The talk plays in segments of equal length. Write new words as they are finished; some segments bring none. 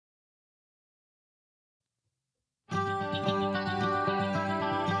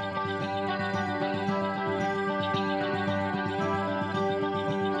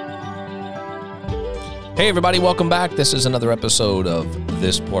Hey everybody, welcome back. This is another episode of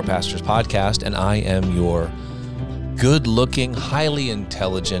This Poor Pastor's Podcast, and I am your good-looking, highly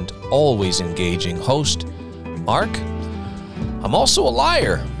intelligent, always engaging host, Mark. I'm also a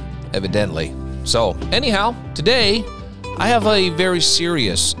liar, evidently. So, anyhow, today I have a very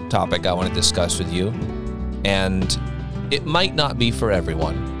serious topic I want to discuss with you, and it might not be for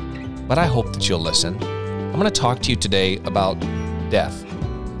everyone, but I hope that you'll listen. I'm going to talk to you today about death.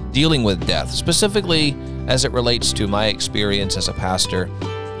 Dealing with death, specifically as it relates to my experience as a pastor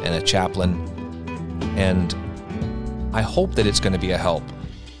and a chaplain, and I hope that it's going to be a help.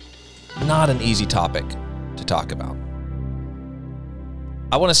 Not an easy topic to talk about.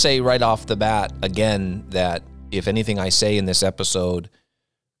 I want to say right off the bat, again, that if anything I say in this episode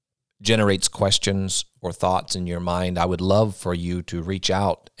generates questions or thoughts in your mind, I would love for you to reach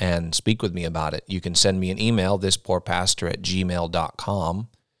out and speak with me about it. You can send me an email, thispoorpastor@gmail.com.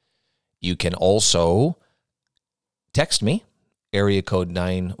 You can also text me, area code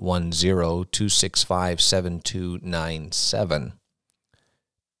 910-265-7297.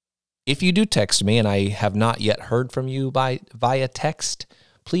 If you do text me and I have not yet heard from you via text,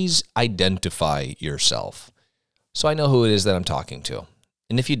 please identify yourself so I know who it is that I'm talking to.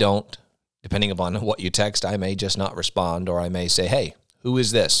 And if you don't, depending upon what you text, I may just not respond, or I may say, hey, who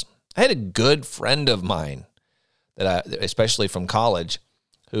is this? I had a good friend of mine, especially from college,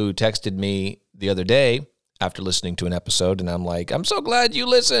 who texted me the other day after listening to an episode, and I'm like, I'm so glad you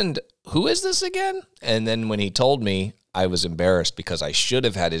listened. Who is this again? And then when he told me, I was embarrassed because I should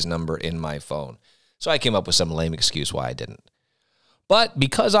have had his number in my phone. So I came up with some lame excuse why I didn't. But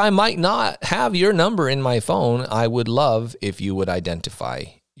because I might not have your number in my phone, I would love if you would identify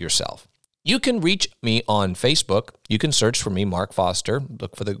yourself. You can reach me on Facebook. You can search for me, Mark Foster.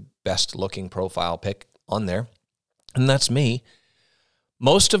 Look for the best looking profile pic on there. And that's me.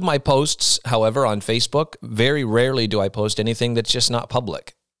 Most of my posts, however, on Facebook, very rarely do I post anything that's just not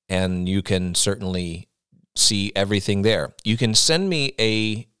public. And you can certainly see everything there. You can send me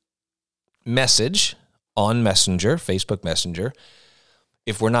a message on Messenger, Facebook Messenger.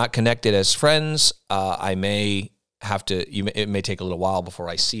 If we're not connected as friends, I may have to, it may take a little while before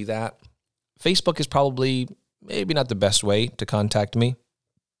I see that. Facebook is probably maybe not the best way to contact me.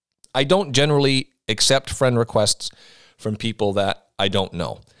 I don't generally accept friend requests from people that I don't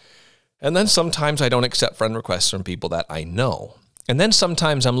know. And then sometimes I don't accept friend requests from people that I know. And then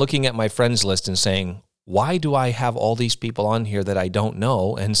sometimes I'm looking at my friends list and saying, why do I have all these people on here that I don't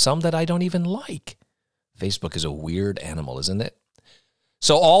know and some that I don't even like? Facebook is a weird animal, isn't it?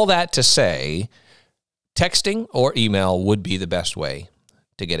 So all that to say, texting or email would be the best way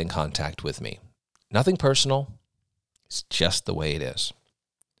to get in contact with me. Nothing personal. It's just the way it is.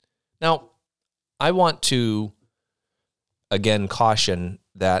 Now, I want to again caution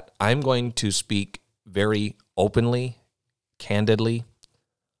that I'm going to speak very openly, candidly,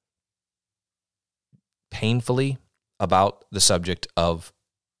 painfully about the subject of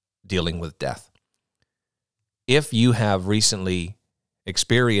dealing with death. If you have recently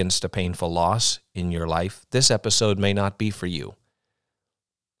experienced a painful loss in your life, this episode may not be for you.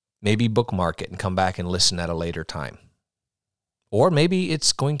 Maybe bookmark it and come back and listen at a later time. Or maybe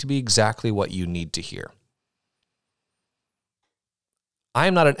it's going to be exactly what you need to hear. I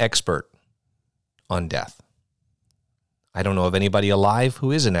am not an expert on death. I don't know of anybody alive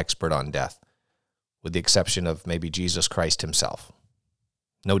who is an expert on death, with the exception of maybe Jesus Christ himself.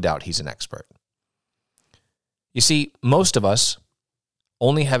 No doubt he's an expert. You see, most of us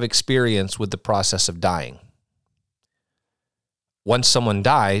only have experience with the process of dying. Once someone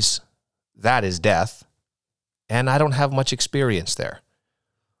dies, that is death, and I don't have much experience there.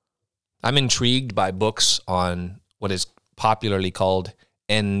 I'm intrigued by books on what is popularly called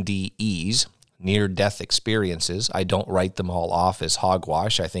NDEs, near-death experiences. I don't write them all off as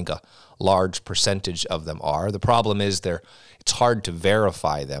hogwash. I think a large percentage of them are. The problem is it's hard to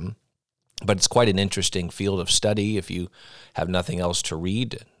verify them, but it's quite an interesting field of study if you have nothing else to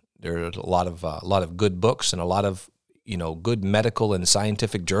read. There are a lot of good books and a lot of good medical and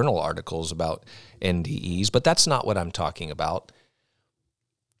scientific journal articles about NDEs, but that's not what I'm talking about.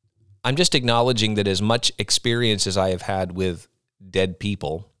 I'm just acknowledging that as much experience as I have had with dead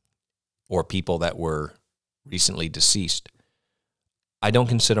people or people that were recently deceased, I don't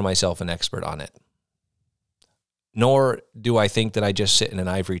consider myself an expert on it. Nor do I think that I just sit in an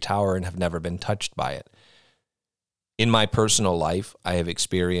ivory tower and have never been touched by it. In my personal life, I have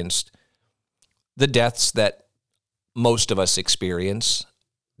experienced the deaths that most of us experience,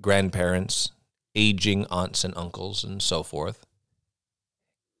 grandparents, aging aunts and uncles, and so forth.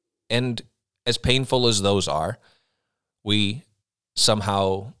 And as painful as those are, we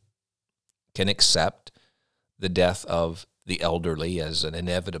somehow can accept the death of the elderly as an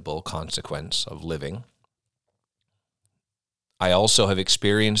inevitable consequence of living. I also have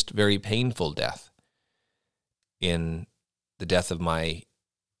experienced very painful death in the death of my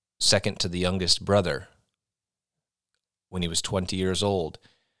second to the youngest brother when he was 20 years old,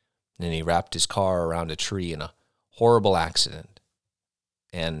 and he wrapped his car around a tree in a horrible accident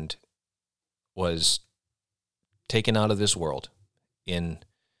and was taken out of this world in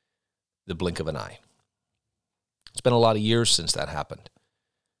the blink of an eye. It's been a lot of years since that happened.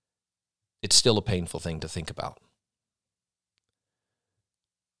 It's still a painful thing to think about.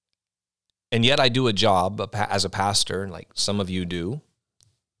 And yet I do a job as a pastor, like some of you do,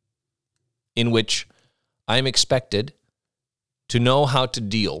 in which I'm expected to know how to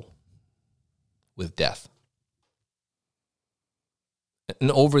deal with death.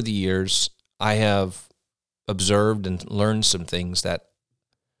 And over the years, I have observed and learned some things that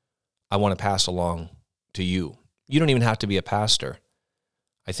I want to pass along to you. You don't even have to be a pastor.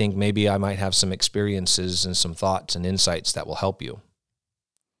 I think maybe I might have some experiences and some thoughts and insights that will help you.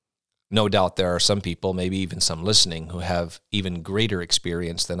 No doubt there are some people, maybe even some listening, who have even greater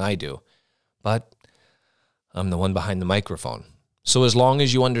experience than I do. But I'm the one behind the microphone. So as long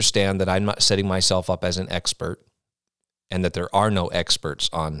as you understand that I'm not setting myself up as an expert and that there are no experts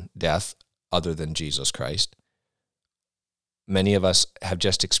on death other than Jesus Christ, many of us have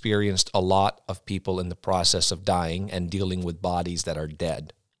just experienced a lot of people in the process of dying and dealing with bodies that are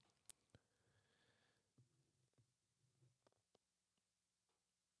dead.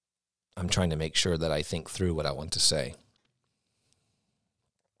 I'm trying to make sure that I think through what I want to say.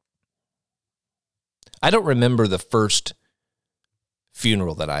 I don't remember the first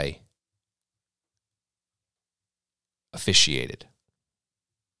funeral that I officiated.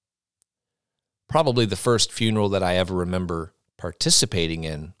 Probably the first funeral that I ever remember participating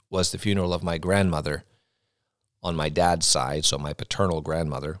in was the funeral of my grandmother on my dad's side, so my paternal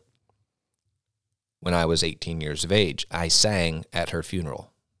grandmother. When I was 18 years of age, I sang at her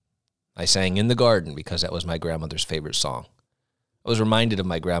funeral. I sang In the Garden because that was my grandmother's favorite song. I was reminded of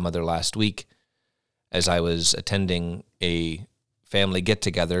my grandmother last week as I was attending a family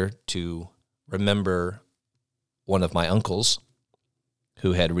get-together to remember one of my uncles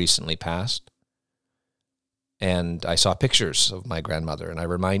who had recently passed. And I saw pictures of my grandmother, and I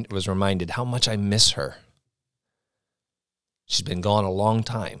was reminded how much I miss her. She's been gone a long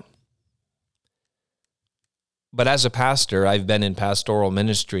time. But as a pastor, I've been in pastoral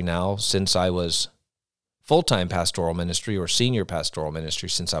ministry now since I was full-time pastoral ministry or senior pastoral ministry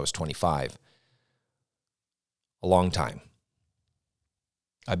since I was 25. A long time.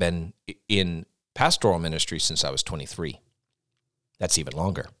 I've been in pastoral ministry since I was 23. That's even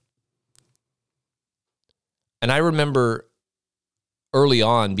longer. And I remember early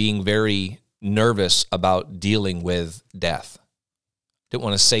on being very nervous about dealing with death. Didn't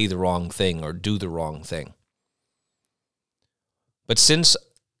want to say the wrong thing or do the wrong thing. But since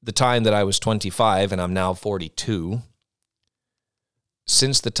the time that I was 25, and I'm now 42,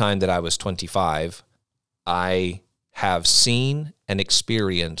 since the time that I was 25, I have seen and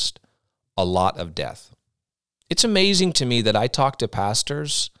experienced a lot of death. It's amazing to me that I talk to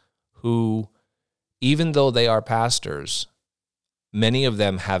pastors who, even though they are pastors, many of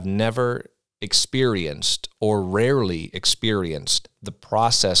them have never experienced or rarely experienced the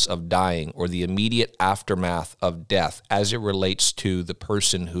process of dying or the immediate aftermath of death as it relates to the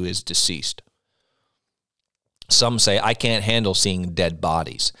person who is deceased. Some say, I can't handle seeing dead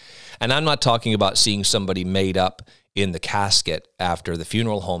bodies. And I'm not talking about seeing somebody made up in the casket after the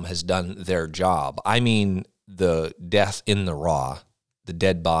funeral home has done their job. I mean the death in the raw, the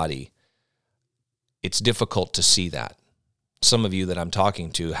dead body. It's difficult to see that. Some of you that I'm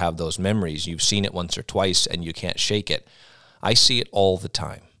talking to have those memories. You've seen it once or twice and you can't shake it. I see it all the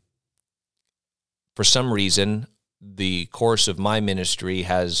time. For some reason, the course of my ministry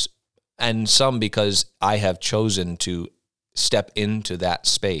has, and some because I have chosen to step into that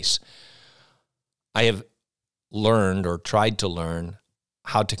space, I have learned or tried to learn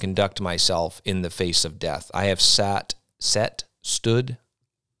how to conduct myself in the face of death. I have stood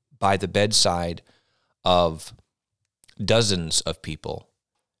by the bedside of dozens of people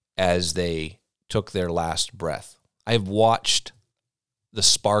as they took their last breath. I have watched the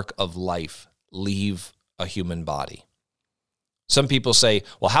spark of life leave a human body. Some people say,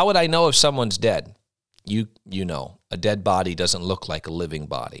 well, how would I know if someone's dead? You know, a dead body doesn't look like a living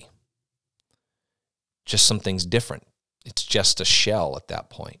body. Just something's different. It's just a shell at that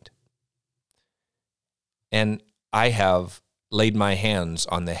point. And I have laid my hands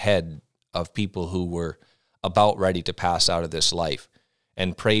on the head of people who were about ready to pass out of this life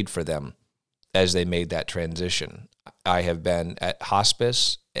and prayed for them as they made that transition. I have been at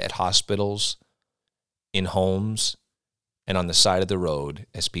hospice, at hospitals, in homes, and on the side of the road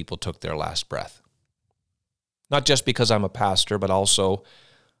as people took their last breath. Not just because I'm a pastor, but also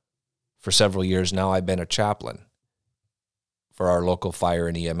for several years now I've been a chaplain for our local fire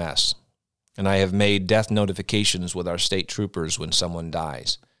and EMS. And I have made death notifications with our state troopers when someone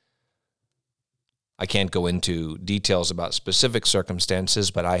dies. I can't go into details about specific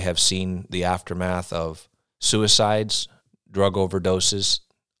circumstances, but I have seen the aftermath of suicides, drug overdoses,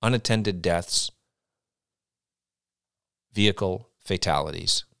 unattended deaths, vehicle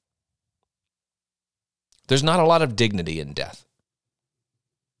fatalities. There's not a lot of dignity in death.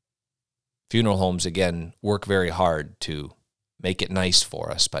 Funeral homes, again, work very hard to make it nice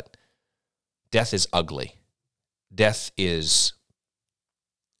for us, but death is ugly. Death is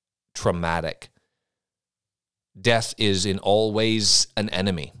traumatic. Death is in all ways an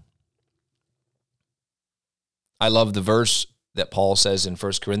enemy. I love the verse that Paul says in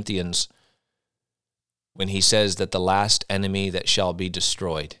 1 Corinthians when he says that the last enemy that shall be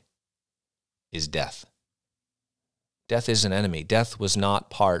destroyed is death. Death is an enemy. Death was not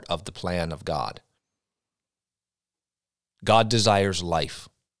part of the plan of God. God desires life.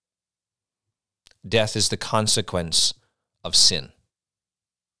 Death is the consequence of sin.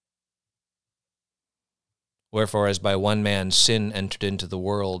 Wherefore, as by one man sin entered into the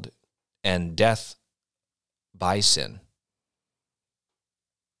world, and death by sin,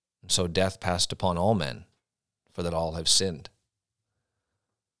 and so death passed upon all men, for that all have sinned.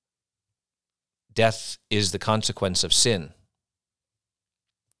 Death is the consequence of sin.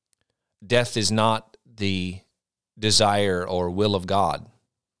 Death is not the desire or will of God.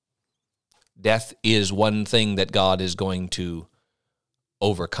 Death is one thing that God is going to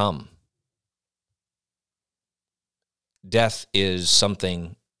overcome. Death is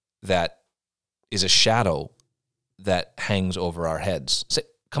something that is a shadow that hangs over our heads. Say,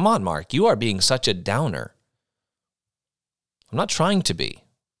 come on, Mark, you are being such a downer. I'm not trying to be.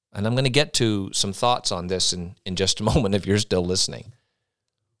 And I'm going to get to some thoughts on this in just a moment if you're still listening.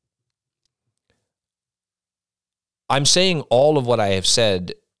 I'm saying all of what I have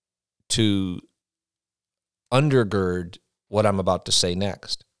said to undergird what I'm about to say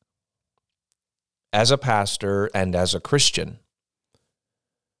next. As a pastor and as a Christian,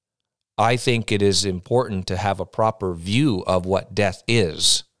 I think it is important to have a proper view of what death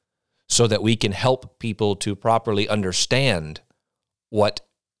is so that we can help people to properly understand what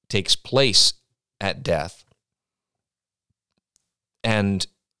takes place at death and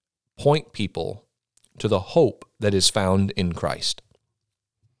point people to the hope that is found in Christ.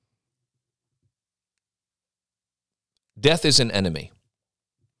 Death is an enemy.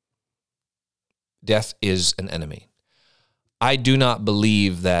 Death is an enemy. I do not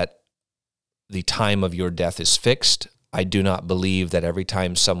believe that the time of your death is fixed. I do not believe that every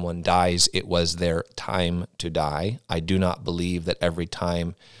time someone dies, it was their time to die. I do not believe that every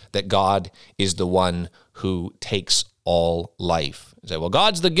time that God is the one who takes all life. You say, well,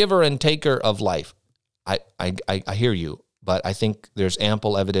 God's the giver and taker of life. I hear you, but I think there's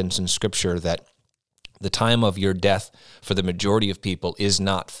ample evidence in Scripture that the time of your death for the majority of people is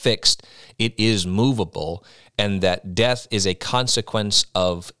not fixed. It is movable, and that death is a consequence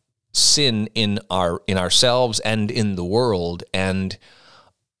of sin in ourselves and in the world, and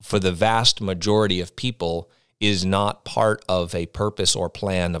for the vast majority of people is not part of a purpose or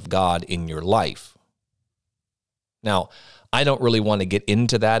plan of God in your life. Now, I don't really want to get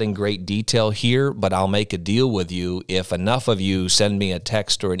into that in great detail here, but I'll make a deal with you. If enough of you send me a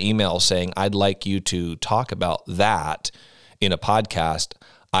text or an email saying, I'd like you to talk about that in a podcast,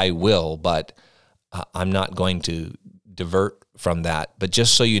 I will, but I'm not going to divert from that. But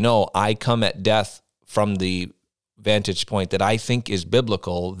just so you know, I come at death from the vantage point that I think is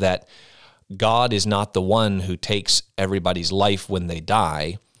biblical, that God is not the one who takes everybody's life when they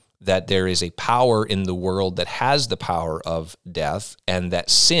die, that there is a power in the world that has the power of death, and that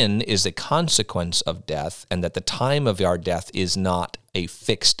sin is a consequence of death, and that the time of our death is not a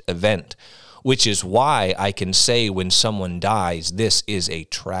fixed event, which is why I can say when someone dies, this is a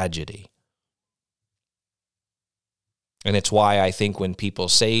tragedy. And it's why I think when people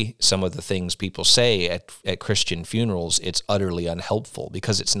say some of the things people say at Christian funerals, it's utterly unhelpful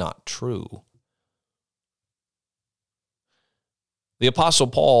because it's not true. The Apostle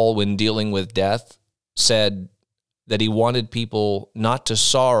Paul, when dealing with death, said that he wanted people not to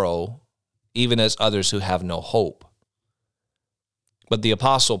sorrow, even as others who have no hope. But the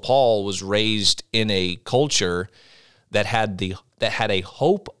Apostle Paul was raised in a culture that had a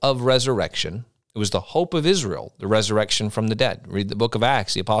hope of resurrection, It was the hope of Israel, the resurrection from the dead. Read the book of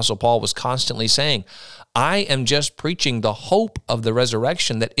Acts. The Apostle Paul was constantly saying, I am just preaching the hope of the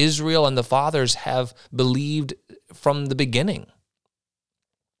resurrection that Israel and the fathers have believed from the beginning.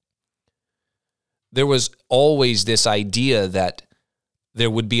 There was always this idea that there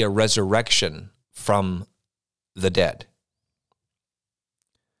would be a resurrection from the dead.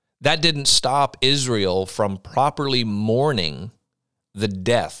 That didn't stop Israel from properly mourning the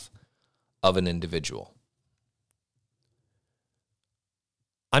death of an individual.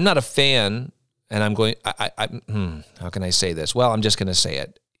 I'm not a fan, and how can I say this? Well, I'm just going to say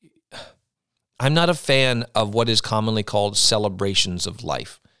it. I'm not a fan of what is commonly called celebrations of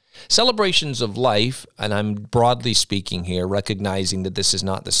life. Celebrations of life, and I'm broadly speaking here, recognizing that this is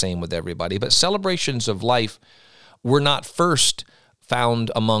not the same with everybody, but celebrations of life were not first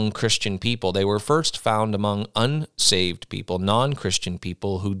found among Christian people. They were first found among unsaved people, non-Christian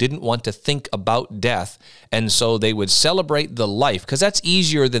people who didn't want to think about death, and so they would celebrate the life, because that's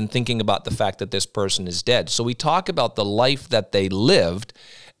easier than thinking about the fact that this person is dead. So we talk about the life that they lived,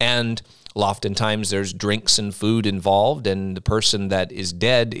 and oftentimes there's drinks and food involved, and the person that is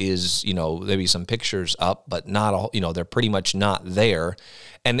dead is, maybe some pictures up, but not all, they're pretty much not there.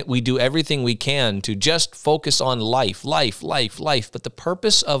 And we do everything we can to just focus on life. But the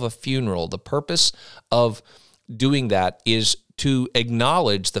purpose of a funeral, the purpose of doing that is to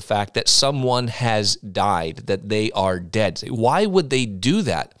acknowledge the fact that someone has died, that they are dead. Why would they do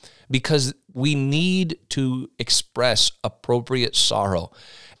that? Because we need to express appropriate sorrow.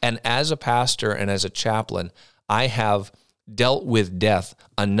 And as a pastor and as a chaplain, I have dealt with death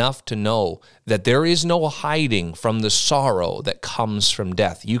enough to know that there is no hiding from the sorrow that comes from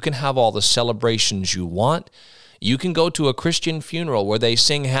death. You can have all the celebrations you want. You can go to a Christian funeral where they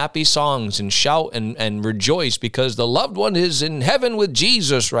sing happy songs and shout and rejoice because the loved one is in heaven with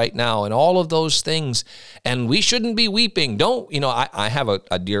Jesus right now and all of those things. And we shouldn't be weeping. I have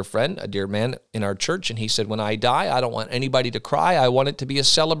a dear friend, a dear man in our church, and he said, when I die, I don't want anybody to cry. I want it to be a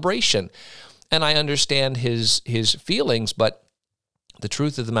celebration. And I understand his feelings, but the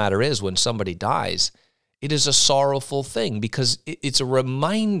truth of the matter is when somebody dies, it is a sorrowful thing because it's a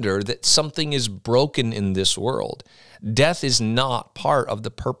reminder that something is broken in this world. Death is not part of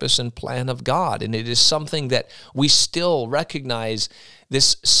the purpose and plan of God, and it is something that we still recognize.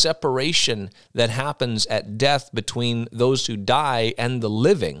 This separation that happens at death between those who die and the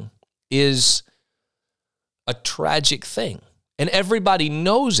living is a tragic thing. And everybody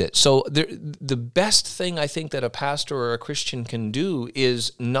knows it. So the best thing I think that a pastor or a Christian can do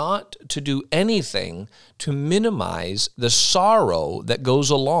is not to do anything to minimize the sorrow that goes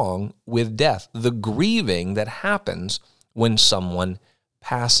along with death, the grieving that happens when someone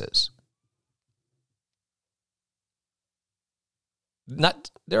passes.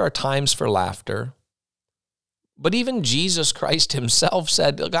 There are times for laughter. But even Jesus Christ himself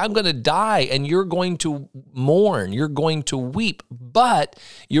said, look, I'm going to die and you're going to mourn, you're going to weep, but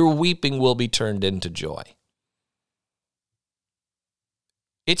your weeping will be turned into joy.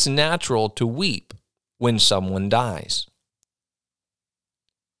 It's natural to weep when someone dies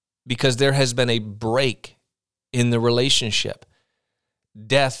because there has been a break in the relationship.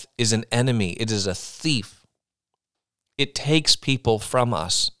 Death is an enemy. It is a thief. It takes people from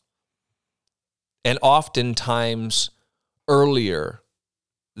us. And oftentimes earlier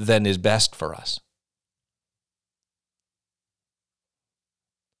than is best for us.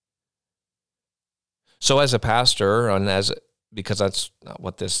 So as a pastor, and because that's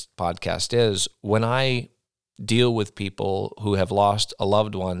what this podcast is, when I deal with people who have lost a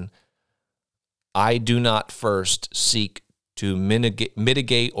loved one, I do not first seek to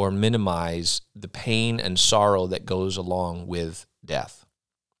mitigate or minimize the pain and sorrow that goes along with death.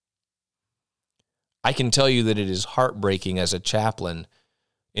 I can tell you that it is heartbreaking as a chaplain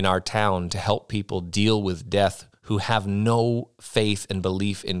in our town to help people deal with death who have no faith and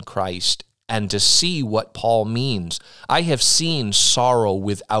belief in Christ and to see what Paul means. I have seen sorrow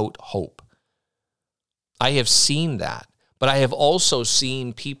without hope. I have seen that. But I have also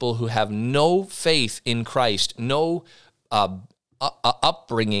seen people who have no faith in Christ, no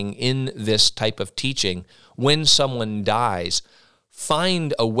upbringing in this type of teaching, when someone dies,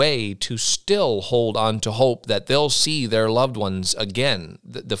 find a way to still hold on to hope that they'll see their loved ones again.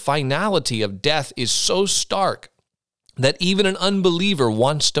 The finality of death is so stark that even an unbeliever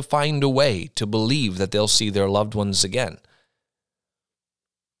wants to find a way to believe that they'll see their loved ones again.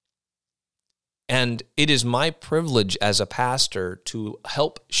 And it is my privilege as a pastor to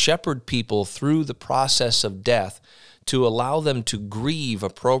help shepherd people through the process of death, to allow them to grieve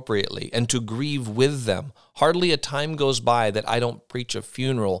appropriately and to grieve with them. Hardly a time goes by that I don't preach a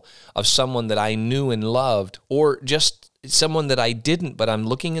funeral of someone that I knew and loved, or just someone that I didn't, but I'm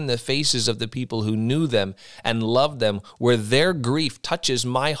looking in the faces of the people who knew them and loved them, where their grief touches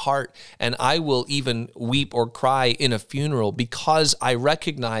my heart, and I will even weep or cry in a funeral because I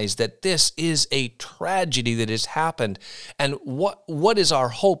recognize that this is a tragedy that has happened. And what is our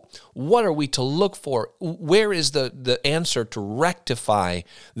hope? What are we to look for? Where is the answer to rectify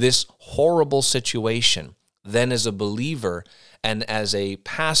this horrible situation? Then as a believer and as a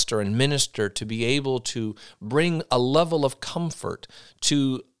pastor and minister, to be able to bring a level of comfort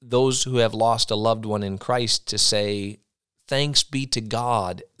to those who have lost a loved one in Christ, to say, thanks be to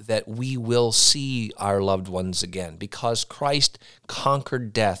God that we will see our loved ones again. Because Christ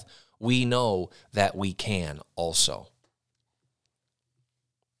conquered death, we know that we can also,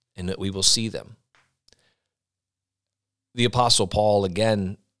 and that we will see them. The Apostle Paul,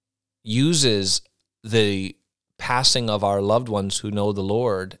 again, uses the passing of our loved ones who know the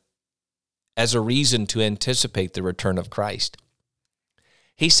Lord as a reason to anticipate the return of Christ.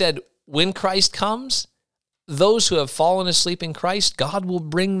 He said, when Christ comes, those who have fallen asleep in Christ, God will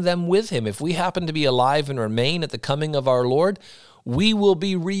bring them with him. If we happen to be alive and remain at the coming of our Lord, we will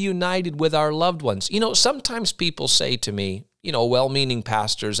be reunited with our loved ones. Sometimes people say to me, well-meaning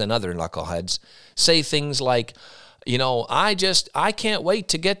pastors and other knuckleheads say things like, I can't wait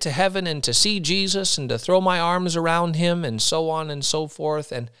to get to heaven and to see Jesus and to throw my arms around him and so on and so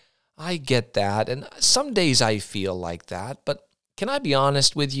forth. And I get that. And some days I feel like that. But can I be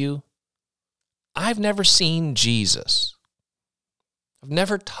honest with you? I've never seen Jesus. I've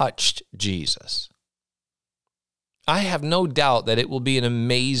never touched Jesus. I have no doubt that it will be an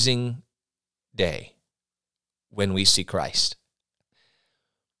amazing day when we see Christ.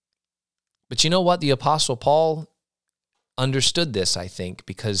 But you know what? The Apostle Paul understood this, I think,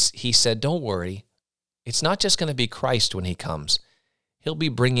 because he said, don't worry, it's not just going to be Christ when he comes. He'll be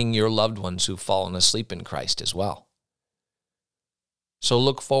bringing your loved ones who've fallen asleep in Christ as well. So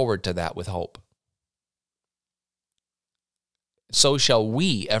look forward to that with hope. So shall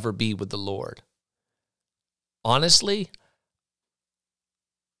we ever be with the Lord. Honestly,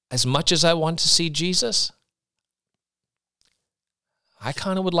 as much as I want to see Jesus, I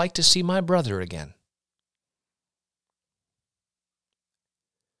kind of would like to see my brother again.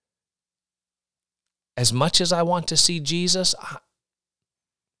 As much as I want to see Jesus,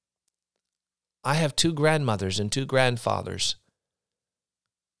 I have 2 grandmothers and 2 grandfathers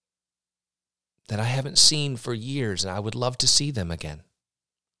that I haven't seen for years, and I would love to see them again.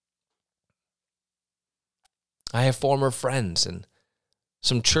 I have former friends and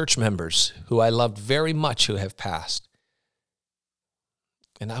some church members who I loved very much who have passed,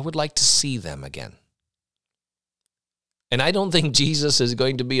 and I would like to see them again. And I don't think Jesus is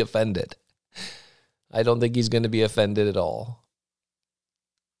going to be offended. I don't think he's going to be offended at all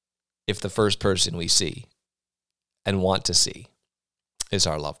if the first person we see and want to see is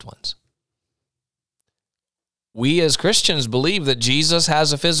our loved ones. We as Christians believe that Jesus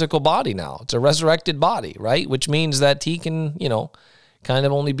has a physical body now. It's a resurrected body, right? Which means that he can, kind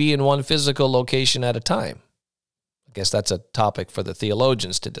of only be in one physical location at a time. I guess that's a topic for the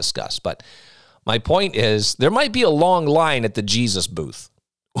theologians to discuss. But my point is, there might be a long line at the Jesus booth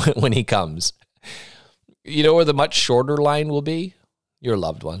when he comes. You know where the much shorter line will be? Your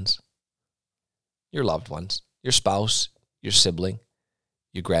loved ones. Your loved ones. Your spouse, your sibling,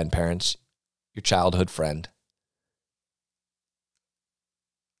 your grandparents, your childhood friend.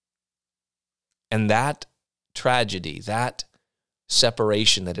 And that tragedy, that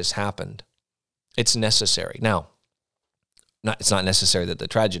separation that has happened, it's necessary. Now, it's not necessary that the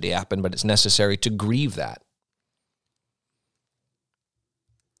tragedy happened, but it's necessary to grieve that.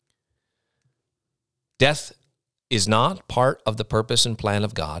 Death is not part of the purpose and plan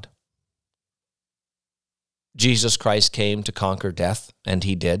of God. Jesus Christ came to conquer death, and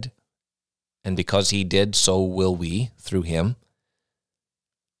he did. And because he did, so will we through him.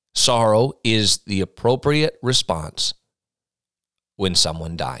 Sorrow is the appropriate response when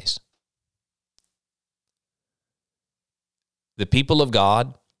someone dies. The people of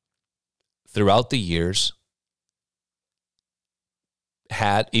God throughout the years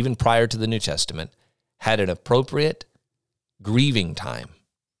had, even prior to the New Testament, had an appropriate grieving time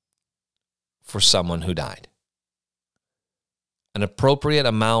for someone who died. An appropriate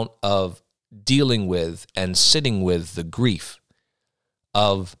amount of dealing with and sitting with the grief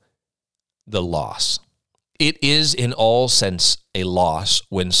of the loss. It is in all sense a loss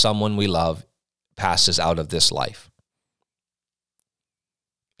when someone we love passes out of this life.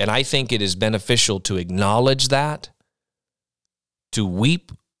 And I think it is beneficial to acknowledge that to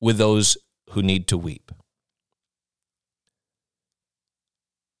weep with those who need to weep.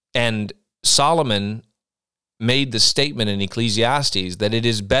 And Solomon made the statement in Ecclesiastes that it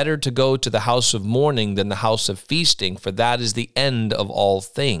is better to go to the house of mourning than the house of feasting, for that is the end of all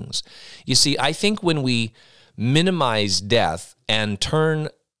things. You see, I think when we minimize death and turn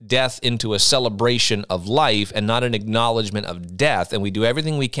death into a celebration of life and not an acknowledgement of death, and we do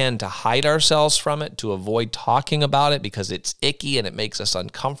everything we can to hide ourselves from it, to avoid talking about it because it's icky and it makes us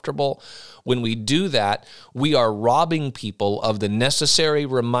uncomfortable, when we do that, we are robbing people of the necessary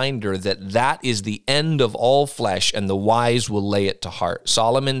reminder that that is the end of all flesh and the wise will lay it to heart.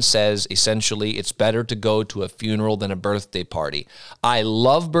 Solomon says, essentially, it's better to go to a funeral than a birthday party. I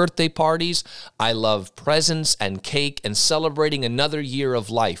love birthday parties. I love presents and cake and celebrating another year of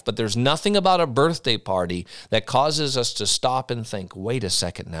life, but there's nothing about a birthday party that causes us to stop and think, wait a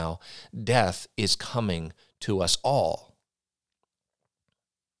second now, death is coming to us all.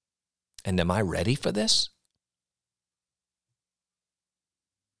 And am I ready for this?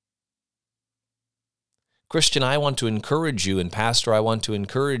 Christian, I want to encourage you, and Pastor, I want to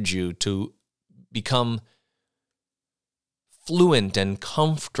encourage you to become fluent and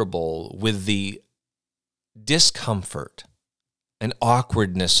comfortable with the discomfort and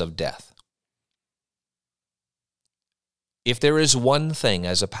awkwardness of death. If there is one thing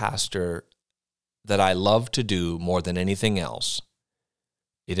as a pastor that I love to do more than anything else,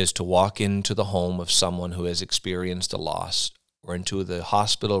 it is to walk into the home of someone who has experienced a loss, or into the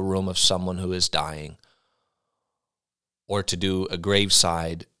hospital room of someone who is dying, or to do a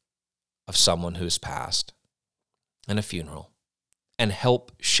graveside of someone who has passed, and a funeral, and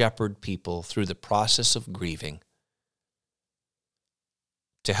help shepherd people through the process of grieving,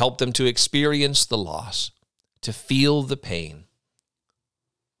 to help them to experience the loss, to feel the pain,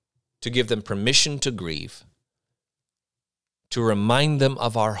 to give them permission to grieve, to remind them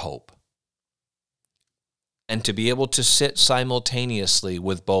of our hope, and to be able to sit simultaneously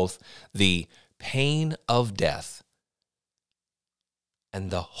with both the pain of death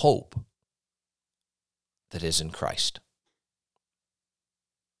and the hope that is in Christ.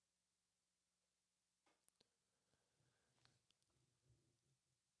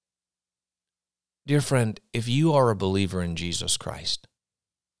 Dear friend, if you are a believer in Jesus Christ,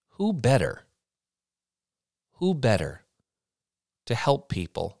 who better to help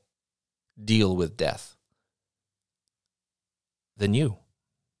people deal with death than you?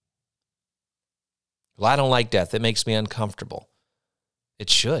 Well, I don't like death. It makes me uncomfortable. It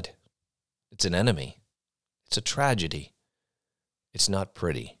should. It's an enemy. It's a tragedy. It's not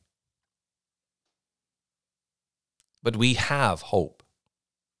pretty. But we have hope.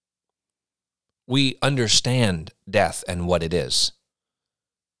 We understand death and what it is.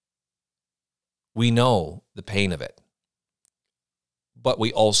 We know the pain of it, but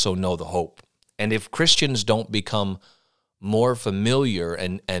we also know the hope. And if Christians don't become more familiar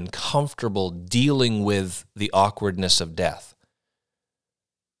and comfortable dealing with the awkwardness of death,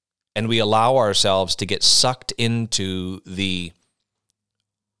 and we allow ourselves to get sucked into the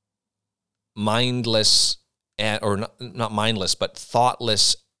mindless, or not mindless, but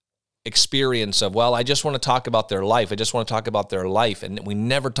thoughtless experience of, well, I just want to talk about their life. I just want to talk about their life. And we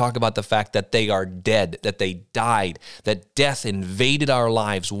never talk about the fact that they are dead, that they died, that death invaded our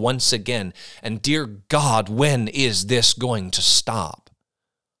lives once again. And dear God, when is this going to stop?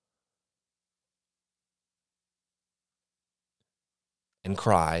 And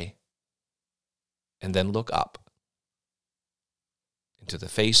cry, and then look up into the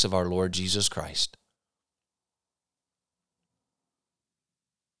face of our Lord Jesus Christ.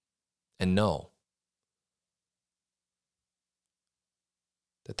 And know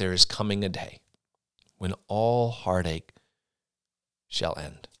that there is coming a day when all heartache shall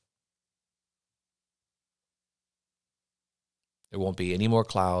end. There won't be any more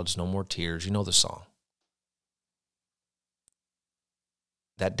clouds, no more tears. You know the song.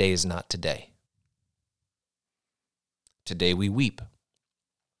 That day is not today. Today we weep.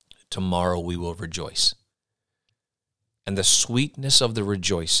 Tomorrow we will rejoice. And the sweetness of the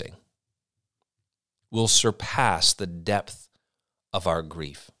rejoicing will surpass the depth of our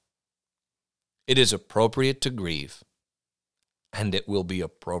grief. It is appropriate to grieve, and it will be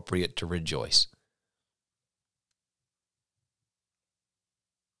appropriate to rejoice.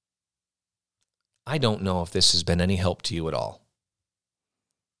 I don't know if this has been any help to you at all.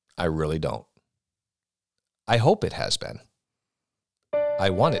 I really don't. I hope it has been.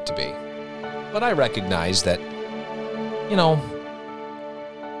 I want it to be. But I recognize that,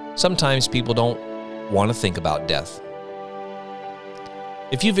 sometimes people don't want to think about death.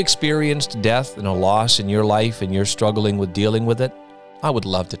 If you've experienced death and a loss in your life and you're struggling with dealing with it, I would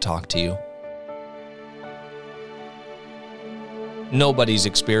love to talk to you. Nobody's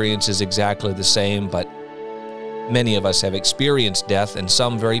experience is exactly the same, but many of us have experienced death, and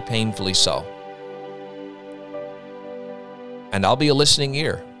some very painfully so. And I'll be a listening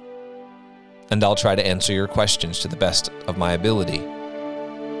ear, and I'll try to answer your questions to the best of my ability.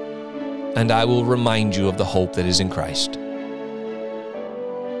 And I will remind you of the hope that is in Christ.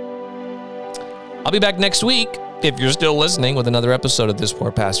 I'll be back next week, if you're still listening, with another episode of This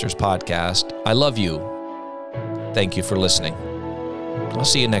Poor Pastor's Podcast. I love you. Thank you for listening. I'll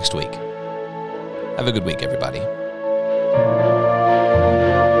see you next week. Have a good week, everybody.